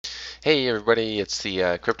Hey everybody, it's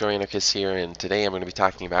the Crypto-Anarchist here, and today I'm going to be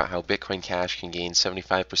talking about how Bitcoin Cash can gain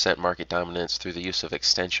 75% market dominance through the use of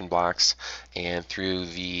extension blocks and through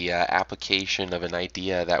the application of an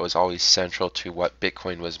idea that was always central to what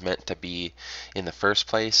Bitcoin was meant to be in the first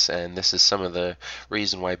place. And this is some of the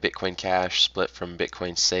reason why Bitcoin Cash split from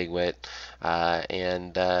Bitcoin SegWit,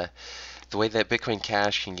 and the way that Bitcoin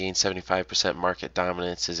Cash can gain 75% market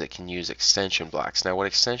dominance is it can use extension blocks. Now, what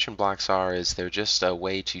extension blocks are is they're just a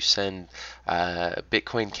way to send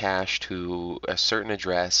Bitcoin Cash to a certain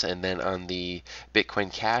address, and then on the Bitcoin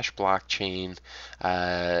Cash blockchain,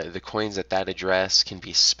 the coins at that address can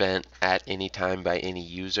be spent at any time by any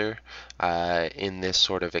user in this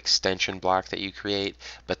sort of extension block that you create.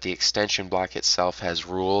 But the extension block itself has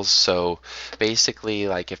rules. So basically,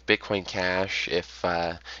 like if Bitcoin Cash, if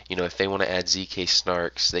they want to add ZK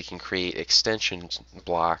snarks, they can create extension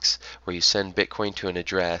blocks where you send Bitcoin to an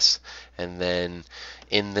address, and then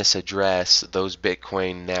in this address, those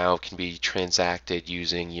Bitcoin now can be transacted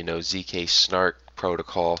using, ZK snark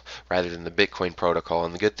protocol rather than the Bitcoin protocol.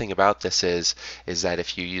 And the good thing about this is that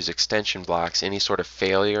if you use extension blocks, any sort of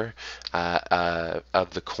failure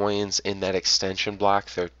of the coins in that extension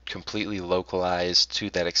block, they're completely localized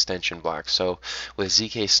to that extension block. So with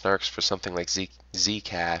ZK snarks for something like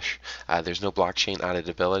Zcash, there's no blockchain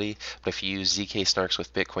auditability, but if you use ZK snarks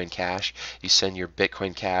with Bitcoin Cash, you send your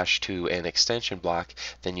Bitcoin Cash to an extension block,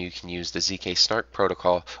 then you can use the ZK snark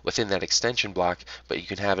protocol within that extension block, but you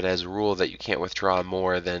can have it as a rule that you can't withdraw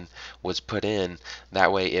more than was put in.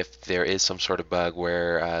 That way, if there is some sort of bug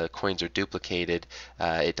where coins are duplicated,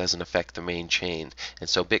 it doesn't affect the main chain. And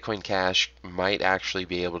so Bitcoin Cash might actually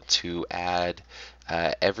be able to add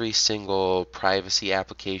every single privacy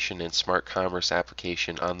application and smart commerce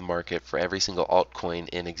application on the market for every single altcoin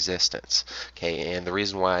in existence. Okay, and the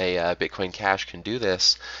reason why Bitcoin Cash can do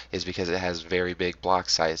this is because it has very big block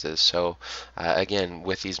sizes. So again,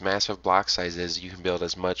 with these massive block sizes, you can build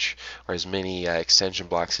as much or as many extension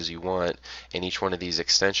blocks as you want, and each one of these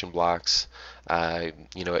extension blocks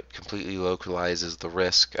it completely localizes the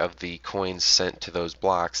risk of the coins sent to those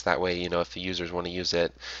blocks. That way, if the users want to use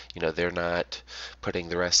it, they're not putting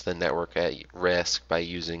the rest of the network at risk by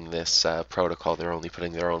using this protocol. They're only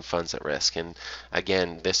putting their own funds at risk. And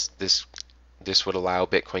again, this would allow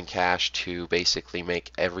Bitcoin Cash to basically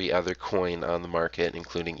make every other coin on the market,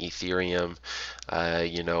 including Ethereum,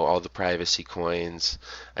 all the privacy coins.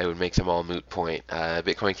 I would make them all moot point.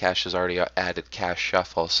 Bitcoin Cash has already added Cash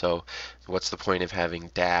Shuffle, so what's the point of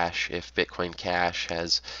having Dash if Bitcoin Cash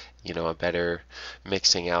has a better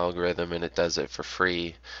mixing algorithm and it does it for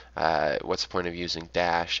free? What's the point of using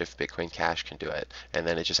Dash if Bitcoin Cash can do it? And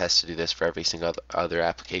then it just has to do this for every single other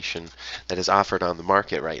application that is offered on the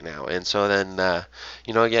market right now. And so then,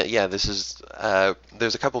 this is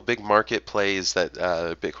there's a couple big market plays that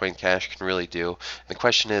Bitcoin Cash can really do. The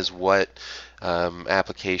question is, what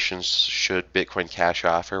applications should Bitcoin Cash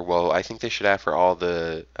offer? Well, I think they should offer all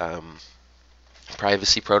the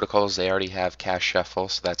privacy protocols. They already have Cash Shuffle,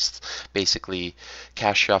 so that's basically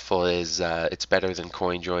Cash Shuffle is it's better than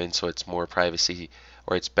CoinJoin, so it's more privacy,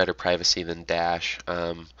 or it's better privacy than Dash.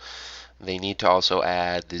 They need to also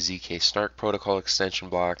add the ZK Snark protocol extension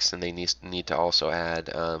blocks, and they need to also add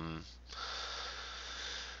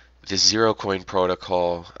the zero coin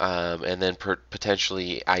protocol, and then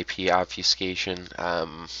potentially IP obfuscation.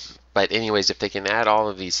 But anyways, if they can add all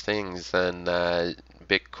of these things, then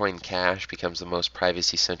Bitcoin Cash becomes the most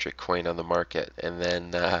privacy-centric coin on the market. And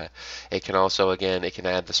then it can also, again, it can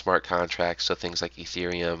add the smart contracts, so things like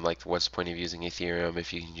Ethereum. Like, what's the point of using Ethereum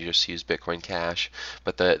if you can just use Bitcoin Cash?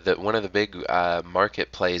 But the one of the big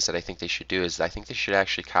market plays that I think they should do is I think they should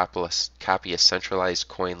actually copy a centralized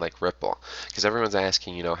coin like Ripple, because everyone's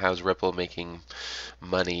asking, how's Ripple making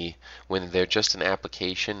money when they're just an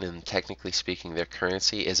application and technically speaking their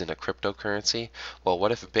currency isn't a cryptocurrency? Well,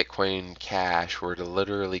 what if Bitcoin Cash were to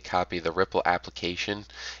literally copy the Ripple application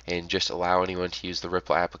and just allow anyone to use the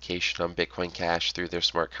Ripple application on Bitcoin Cash through their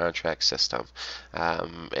smart contract system?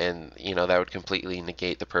 And that would completely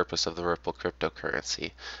negate the purpose of the Ripple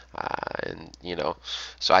cryptocurrency.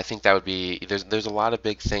 So I think that would be, there's a lot of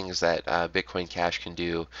big things that Bitcoin Cash can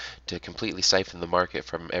do to completely siphon the market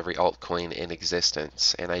from every altcoin in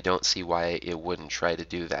existence, and I don't see why it wouldn't try to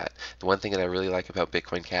do that. The one thing that I really like about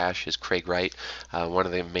Bitcoin Cash is Craig Wright, one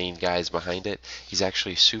of the main guys behind it. He's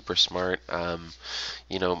actually super smart.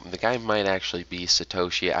 The guy might actually be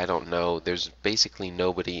Satoshi. I don't know. There's basically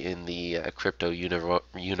nobody in the crypto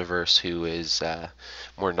universe who is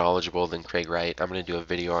more knowledgeable than Craig Wright. I'm going to do a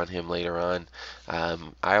video on him later on.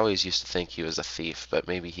 I always used to think he was a thief, but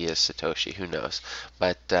maybe he is Satoshi, who knows.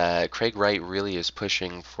 But Craig Wright really is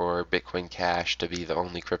pushing for Bitcoin Cash to be the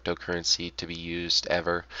only cryptocurrency to be used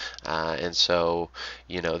ever. And so,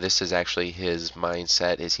 this is actually his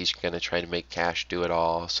mindset, is he's going to try to make Cash do it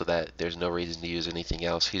all so that there's no reason to use anything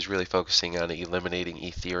else. He's really focusing on eliminating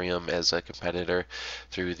Ethereum as a competitor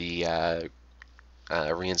through the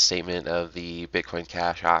reinstatement of the Bitcoin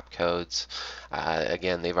Cash opcodes.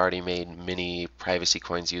 Again, they've already made many privacy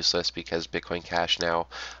coins useless because Bitcoin Cash now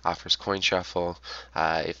offers coin shuffle.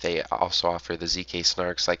 If they also offer the ZK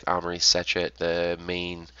snarks like Omri Sechet, the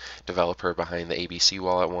main developer behind the ABC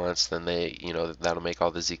wallet, wants, then that'll make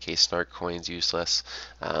all the ZK snark coins useless.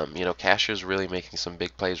 Cash is really making some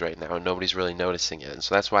big plays right now, and nobody's really noticing it. And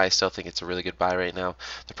so that's why I still think it's a really good buy right now.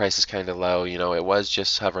 The price is kind of low. It was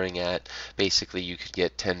just hovering at basically you could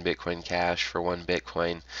get 10 Bitcoin Cash for 1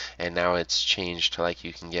 Bitcoin, and now it's changed to like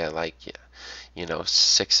you can get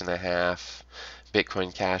 6.5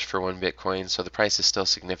 Bitcoin Cash for 1 Bitcoin. So the price is still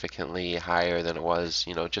significantly higher than it was,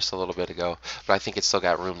 just a little bit ago. But I think it's still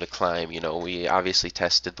got room to climb. We obviously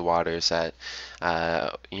tested the waters at,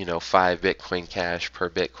 5 Bitcoin Cash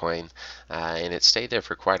per Bitcoin, and it stayed there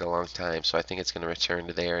for quite a long time. So I think it's going to return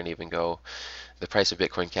to there and even go. The price of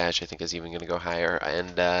Bitcoin Cash, I think, is even going to go higher.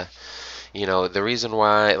 And the reason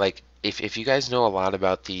why, if you guys know a lot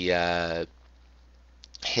about the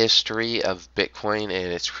history of Bitcoin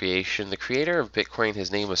and its creation, the creator of Bitcoin,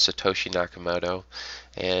 his name was Satoshi Nakamoto,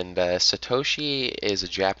 and Satoshi is a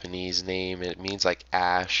Japanese name. It means like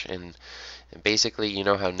ash, and basically,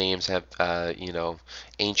 how names have,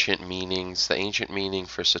 ancient meanings. The ancient meaning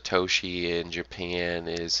for Satoshi in Japan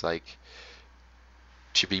is like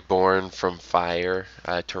to be born from fire,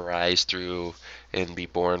 to rise through and be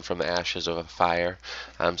born from the ashes of a fire.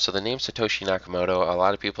 So the name Satoshi Nakamoto, a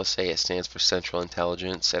lot of people say it stands for Central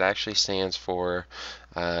Intelligence. It actually stands for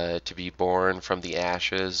to be born from the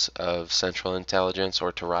ashes of Central Intelligence,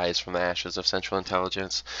 or to rise from the ashes of Central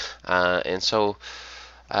Intelligence. And so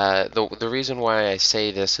the reason why I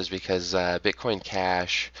say this is because Bitcoin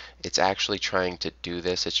Cash, it's actually trying to do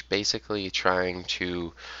this. It's basically trying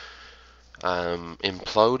to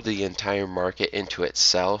implode the entire market into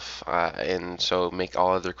itself, and so make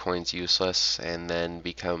all other coins useless, and then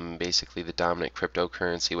become basically the dominant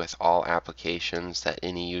cryptocurrency with all applications that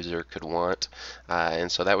any user could want.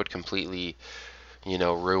 And so that would completely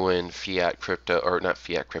ruin fiat crypto, or not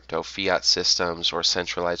fiat crypto, fiat systems or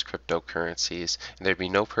centralized cryptocurrencies. And there'd be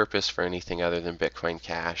no purpose for anything other than Bitcoin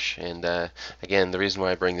Cash. And again, the reason why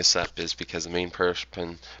I bring this up is because the main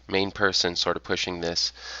person sort of pushing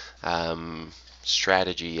this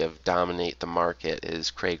strategy of dominate the market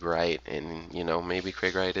is Craig Wright. And maybe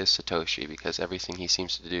Craig Wright is Satoshi, because everything he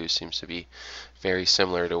seems to do seems to be very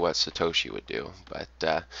similar to what Satoshi would do. But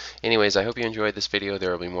anyways, I hope you enjoyed this video.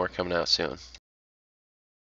 There will be more coming out soon.